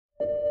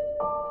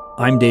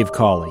I'm Dave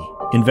Cawley,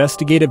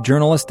 investigative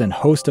journalist and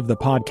host of the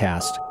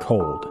podcast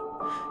Cold.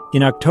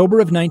 In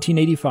October of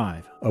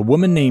 1985, a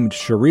woman named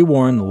Cherie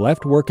Warren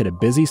left work at a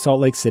busy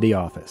Salt Lake City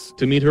office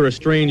to meet her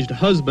estranged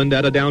husband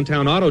at a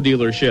downtown auto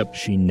dealership.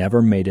 She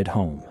never made it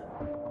home.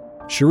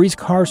 Cherie's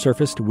car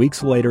surfaced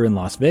weeks later in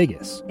Las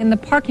Vegas. In the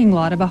parking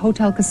lot of a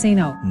hotel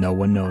casino. No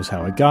one knows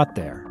how it got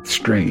there.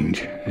 Strange.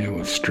 It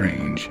was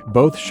strange.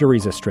 Both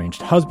Cherie's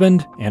estranged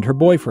husband and her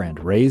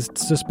boyfriend raised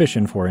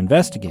suspicion for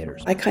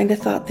investigators. I kind of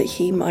thought that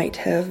he might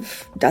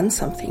have done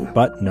something.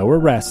 But no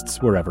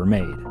arrests were ever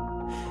made.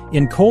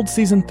 In Cold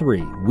Season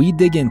 3, we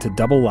dig into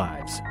double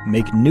lives,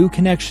 make new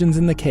connections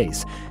in the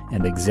case,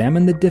 and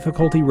examine the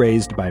difficulty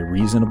raised by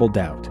reasonable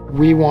doubt.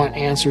 We want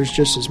answers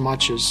just as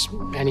much as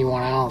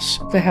anyone else.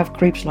 They have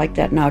creeps like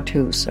that now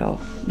too,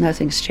 so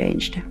nothing's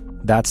changed.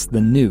 That's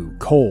the new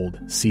Cold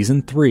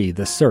Season 3,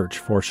 The Search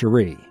for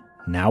Cherie,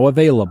 now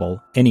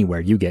available anywhere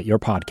you get your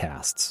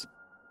podcasts.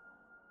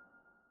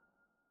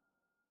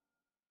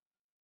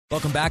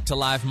 Welcome back to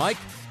Live Mike.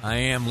 I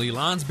am Lee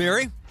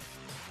Lonsberry.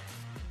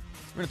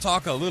 We're going to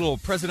talk a little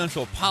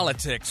presidential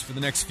politics for the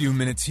next few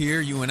minutes here,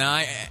 you and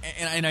I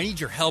need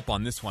your help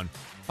on this one.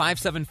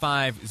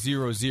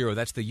 57500,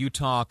 that's the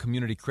Utah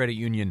Community Credit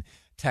Union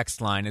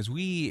text line. As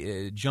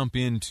we jump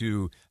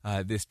into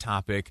this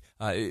topic,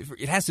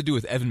 it has to do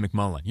with Evan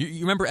McMullin.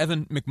 You remember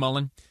Evan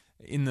McMullin?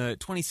 In the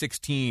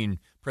 2016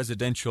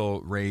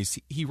 presidential race,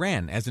 he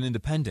ran as an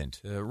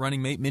independent.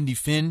 Running mate Mindy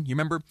Finn, you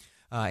remember?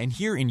 And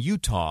here in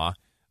Utah,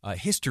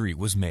 history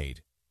was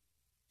made.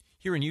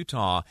 Here in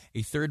Utah,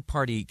 a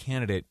third-party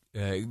candidate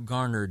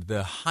garnered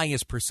the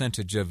highest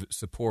percentage of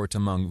support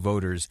among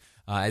voters,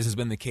 as has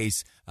been the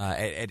case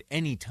at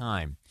any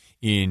time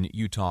in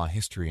Utah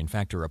history. In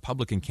fact, a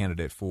Republican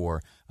candidate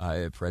for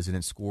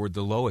president scored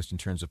the lowest in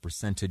terms of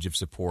percentage of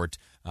support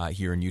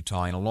here in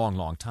Utah in a long,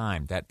 long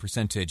time. That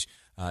percentage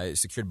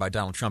is secured by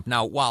Donald Trump.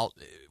 Now, while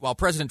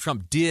President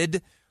Trump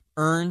did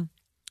earn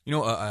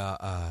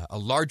a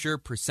larger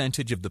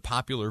percentage of the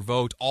popular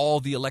vote,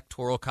 all the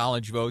Electoral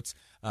College votes,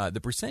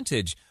 the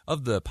percentage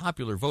of the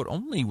popular vote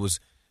was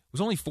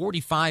only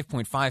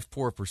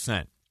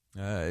 45.54%,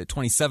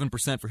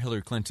 27% for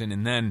Hillary Clinton,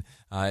 and then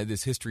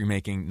this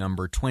history-making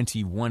number,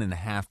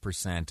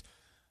 21.5%,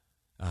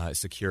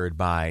 secured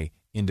by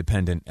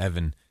independent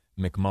Evan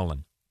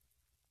McMullin.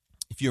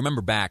 If you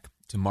remember back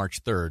to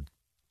March 3rd,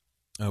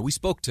 we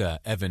spoke to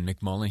Evan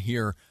McMullin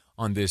here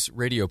on this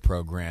radio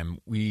program.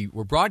 We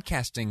were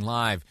broadcasting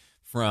live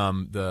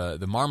from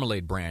the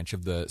Marmalade branch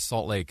of the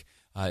Salt Lake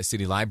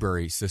City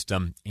Library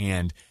system,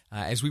 and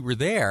as we were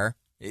there,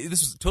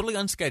 this was totally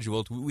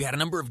unscheduled. We had a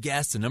number of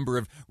guests, a number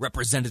of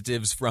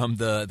representatives from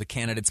the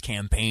candidates'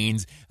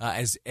 campaigns.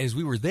 As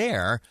we were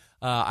there,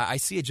 I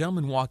see a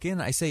gentleman walk in.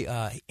 I say,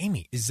 hey,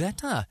 Amy, is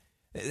that's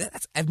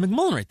Evan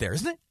McMullin right there,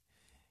 isn't it?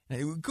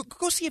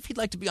 Go see if he'd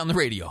like to be on the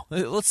radio.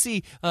 Let's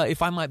see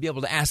if I might be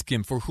able to ask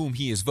him for whom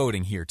he is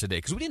voting here today,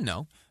 because we didn't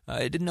know.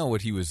 I didn't know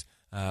what he was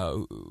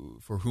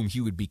for whom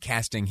he would be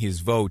casting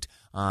his vote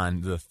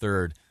on the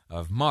 3rd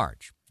of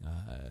March,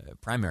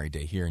 primary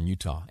day here in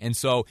Utah. And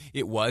so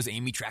it was.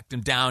 Amy tracked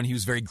him down. He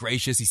was very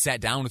gracious. He sat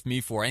down with me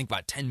for, I think,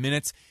 about 10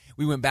 minutes.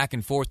 We went back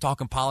and forth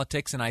talking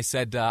politics, and I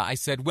said,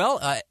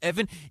 well,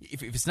 Evan,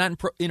 if it's not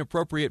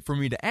inappropriate for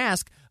me to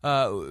ask,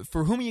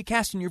 for whom are you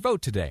casting your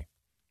vote today?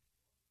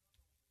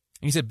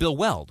 And he said, Bill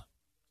Weld.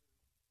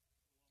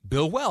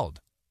 Bill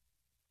Weld.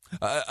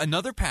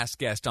 Another past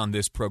guest on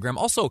this program,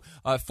 also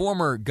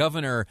former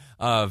governor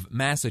of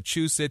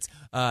Massachusetts.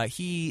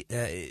 He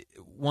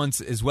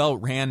once as well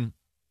ran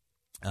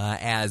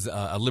as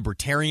a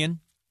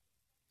libertarian.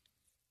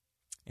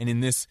 And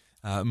in this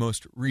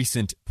most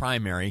recent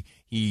primary,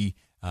 he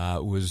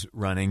was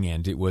running,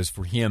 and it was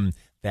for him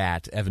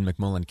that Evan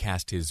McMullin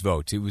cast his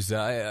vote. It was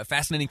a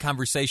fascinating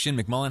conversation.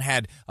 McMullin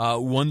had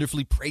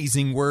wonderfully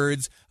praising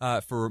words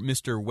for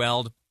Mr.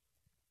 Weld.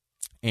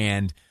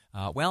 And,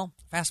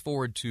 fast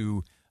forward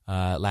to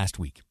last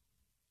week.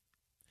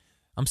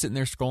 I'm sitting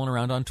there scrolling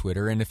around on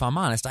Twitter, and if I'm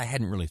honest, I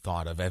hadn't really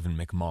thought of Evan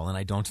McMullin.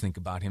 I don't think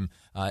about him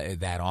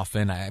that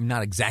often. I'm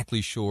not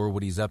exactly sure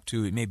what he's up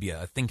to. It may be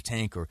a think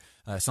tank or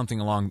something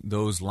along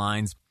those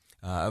lines.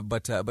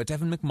 But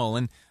Evan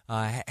McMullin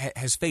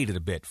has faded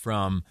a bit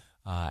from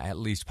at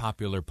least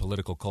popular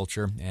political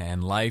culture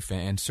and life,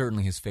 and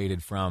certainly has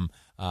faded from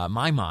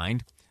my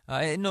mind.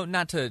 No,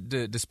 not to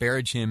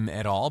disparage him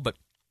at all, but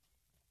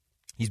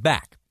he's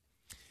back.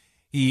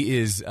 He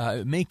is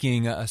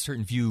making a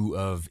certain view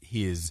of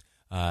his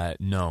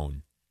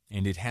known,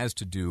 and it has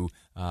to do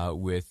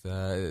with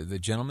the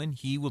gentleman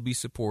he will be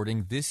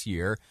supporting this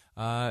year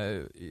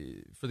for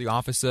the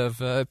office of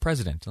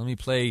president. Let me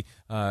play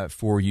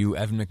for you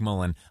Evan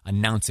McMullin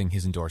announcing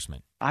his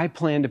endorsement. I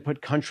plan to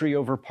put country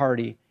over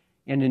party,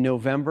 and in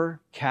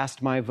November,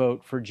 cast my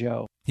vote for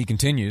Joe. He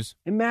continues,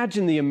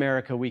 Imagine the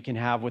America we can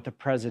have with a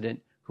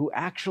president who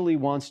actually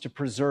wants to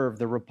preserve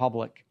the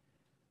republic,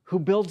 who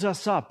builds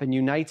us up and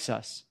unites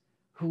us,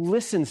 who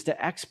listens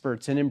to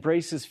experts and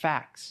embraces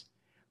facts,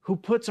 who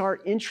puts our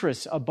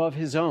interests above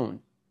his own.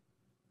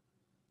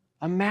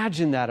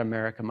 Imagine that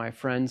America, my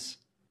friends.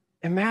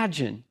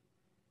 Imagine.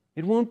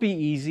 It won't be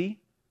easy,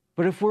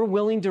 but if we're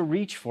willing to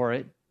reach for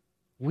it,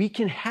 we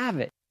can have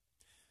it.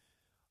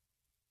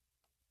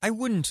 I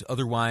wouldn't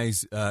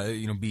otherwise,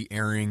 be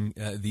airing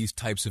these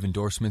types of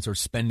endorsements or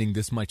spending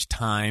this much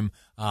time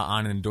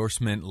on an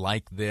endorsement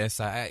like this.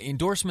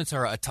 Endorsements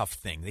are a tough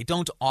thing. They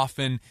don't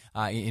often,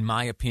 in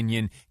my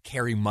opinion,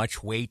 carry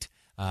much weight.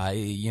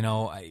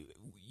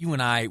 You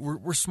and I,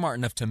 we're smart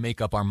enough to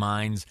make up our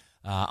minds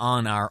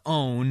on our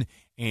own,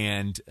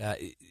 and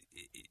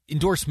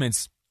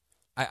endorsements,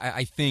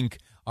 I think,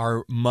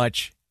 are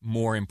much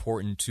more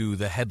important to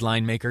the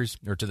headline makers,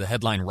 or to the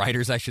headline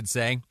writers, I should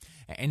say,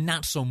 and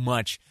not so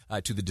much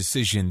to the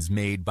decisions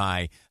made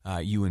by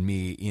you and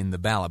me in the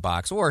ballot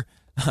box, or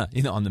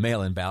on the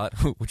mail-in ballot,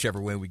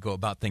 whichever way we go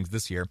about things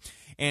this year.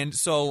 And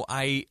so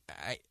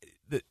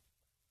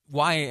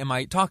why am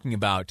I talking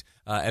about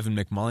Evan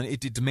McMullin?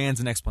 It demands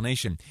an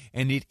explanation,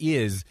 and it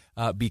is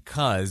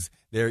because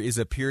there is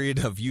a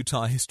period of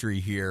Utah history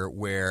here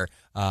where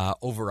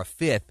over a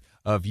fifth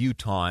of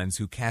Utahns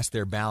who cast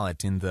their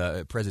ballot in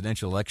the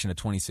presidential election of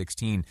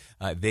 2016,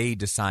 they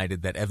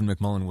decided that Evan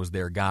McMullin was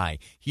their guy.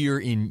 Here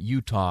in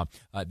Utah,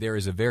 there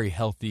is a very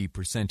healthy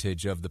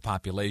percentage of the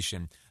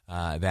population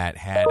that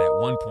had at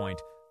one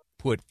point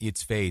put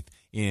its faith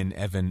in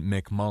Evan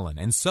McMullin.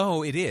 And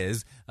so it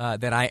is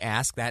that I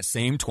ask that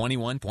same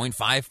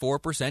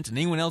 21.54% and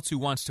anyone else who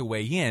wants to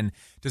weigh in,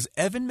 does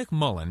Evan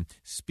McMullin,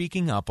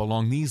 speaking up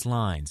along these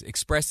lines,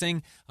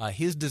 expressing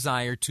his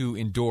desire to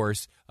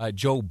endorse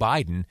Joe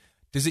Biden,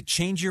 does it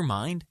change your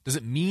mind? Does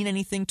it mean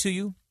anything to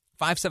you?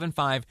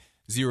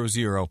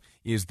 57500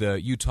 is the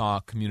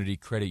Utah Community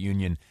Credit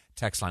Union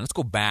text line. Let's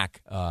go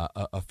back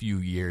a few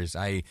years.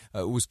 I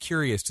was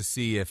curious to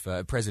see if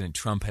President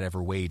Trump had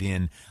ever weighed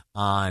in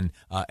on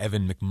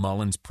Evan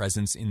McMullin's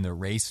presence in the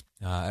race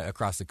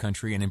across the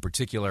country, and in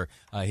particular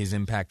his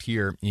impact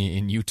here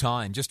in Utah.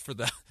 And just for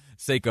the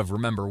sake of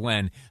remember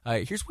when,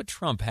 here's what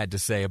Trump had to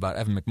say about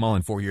Evan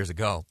McMullin 4 years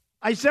ago.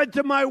 I said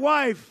to my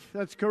wife,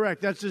 that's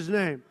correct, that's his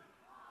name.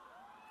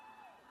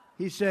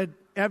 He said,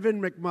 Evan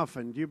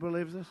McMuffin. Do you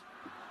believe this?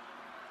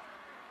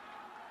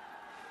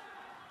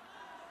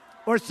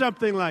 Or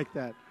something like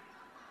that.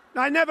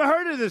 I never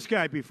heard of this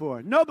guy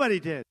before. Nobody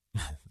did.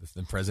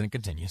 The president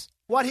continues.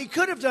 What he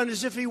could have done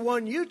is, if he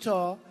won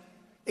Utah,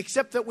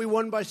 except that we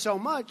won by so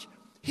much,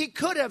 he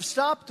could have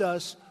stopped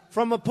us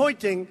from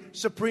appointing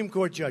Supreme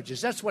Court judges.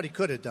 That's what he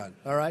could have done,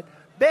 all right?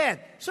 Bad.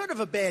 Sort of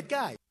a bad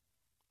guy.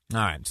 All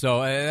right,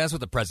 so that's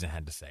what the president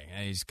had to say.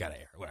 He's got to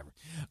air, whatever.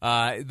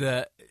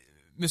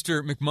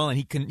 Mr. McMullin,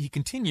 he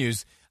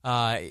continues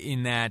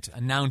in that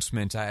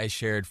announcement I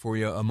shared for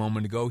you a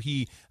moment ago.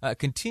 He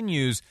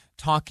continues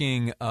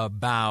talking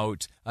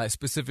about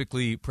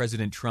specifically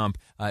President Trump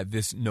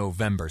this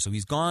November. So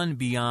he's gone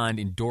beyond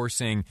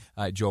endorsing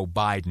Joe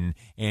Biden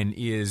and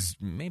is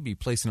maybe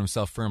placing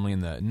himself firmly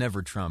in the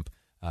never Trump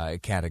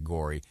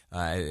category,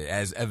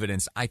 as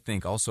evidenced, I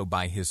think, also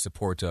by his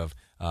support of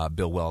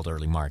Bill Weld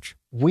early March.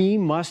 We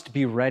must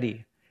be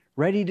ready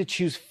to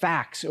choose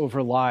facts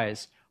over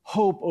lies,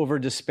 hope over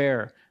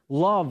despair,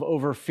 love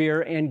over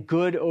fear, and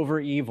good over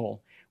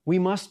evil. We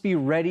must be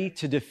ready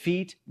to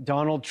defeat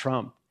Donald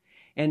Trump.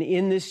 And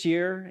in this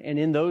year and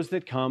in those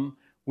that come,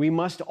 we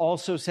must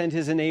also send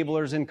his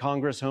enablers in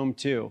Congress home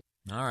too.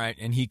 All right,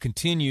 and he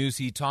continues.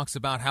 He talks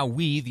about how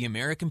we, the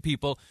American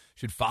people,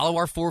 should follow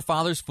our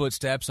forefathers'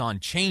 footsteps on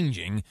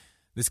changing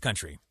this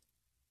country.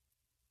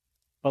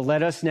 But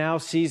let us now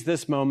seize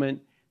this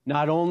moment,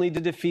 not only to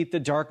defeat the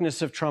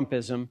darkness of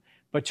Trumpism,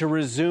 but to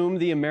resume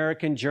the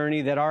American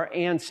journey that our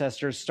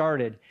ancestors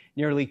started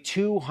nearly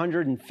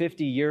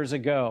 250 years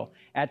ago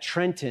at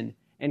Trenton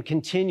and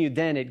continued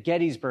then at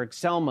Gettysburg,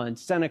 Selma, and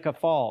Seneca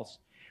Falls.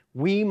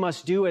 We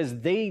must do as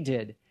they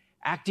did,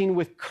 acting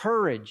with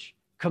courage,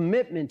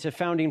 commitment to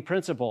founding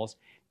principles,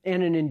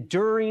 and an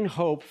enduring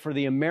hope for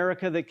the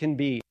America that can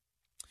be.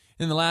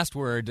 And the last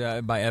word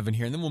by Evan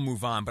here, and then we'll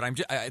move on. But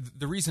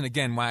the reason,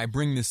 again, why I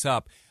bring this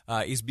up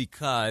is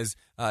because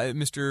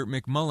Mr.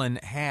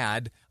 McMullin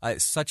had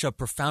such a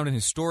profound and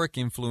historic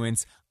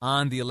influence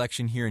on the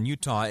election here in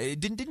Utah. It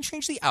didn't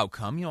change the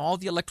outcome. You know, all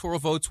the electoral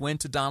votes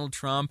went to Donald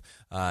Trump.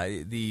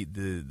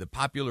 The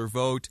popular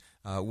vote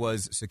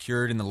was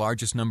secured in the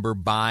largest number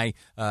by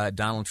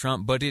Donald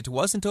Trump, but it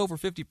wasn't over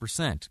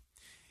 50%.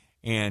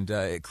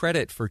 And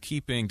credit for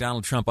keeping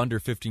Donald Trump under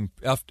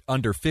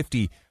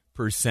 50%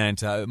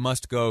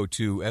 must go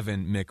to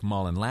Evan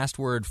McMullin. Last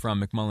word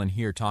from McMullin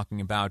here, talking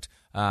about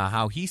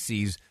how he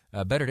sees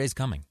better days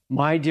coming.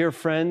 My dear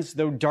friends,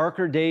 though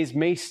darker days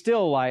may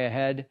still lie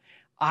ahead,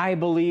 I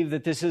believe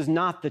that this is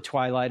not the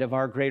twilight of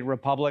our great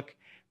republic,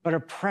 but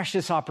a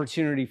precious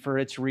opportunity for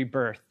its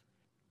rebirth.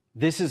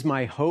 This is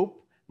my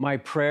hope, my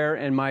prayer,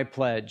 and my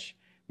pledge.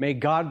 May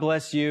God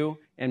bless you,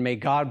 and may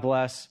God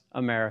bless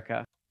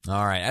America.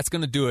 All right, that's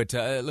going to do it.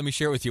 Let me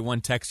share with you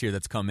one text here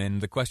that's come in.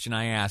 The question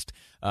I asked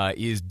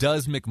is,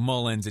 does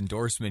McMullin's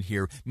endorsement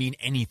here mean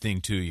anything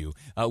to you?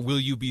 Will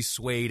you be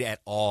swayed at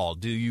all?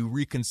 Do you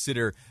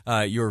reconsider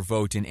your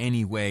vote in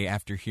any way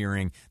after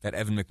hearing that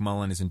Evan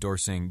McMullin is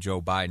endorsing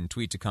Joe Biden?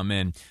 Tweet to come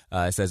in.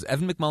 It says,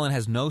 Evan McMullin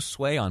has no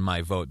sway on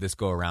my vote this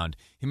go-around.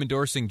 Him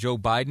endorsing Joe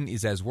Biden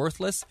is as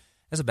worthless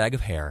as a bag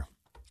of hair.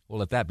 We'll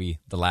let that be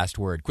the last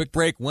word. Quick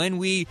break. When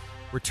we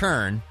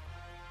return,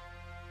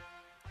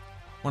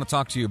 I want to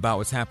talk to you about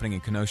what's happening in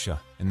Kenosha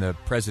and the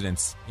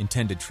president's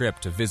intended trip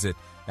to visit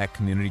that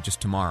community just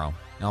tomorrow.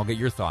 And I'll get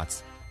your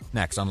thoughts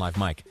next on Live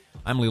Mike.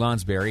 I'm Lee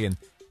Lonsberry, and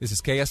this is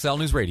KSL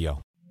News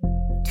Radio.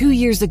 2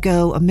 years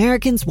ago,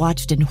 Americans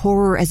watched in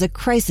horror as a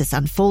crisis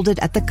unfolded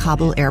at the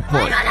Kabul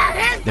airport.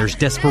 There's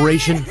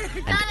desperation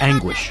and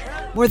anguish.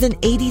 More than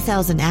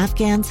 80,000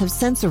 Afghans have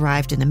since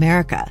arrived in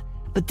America,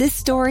 but this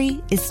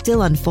story is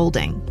still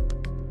unfolding.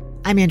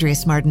 I'm Andrea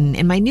Smartin.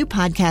 In my new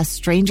podcast,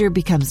 Stranger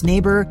Becomes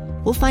Neighbor,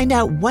 we'll find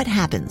out what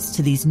happens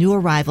to these new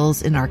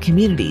arrivals in our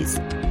communities.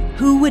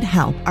 Who would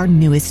help our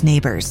newest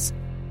neighbors?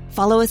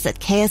 Follow us at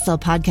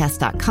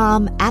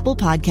kslpodcast.com, Apple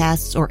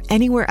Podcasts, or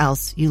anywhere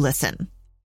else you listen.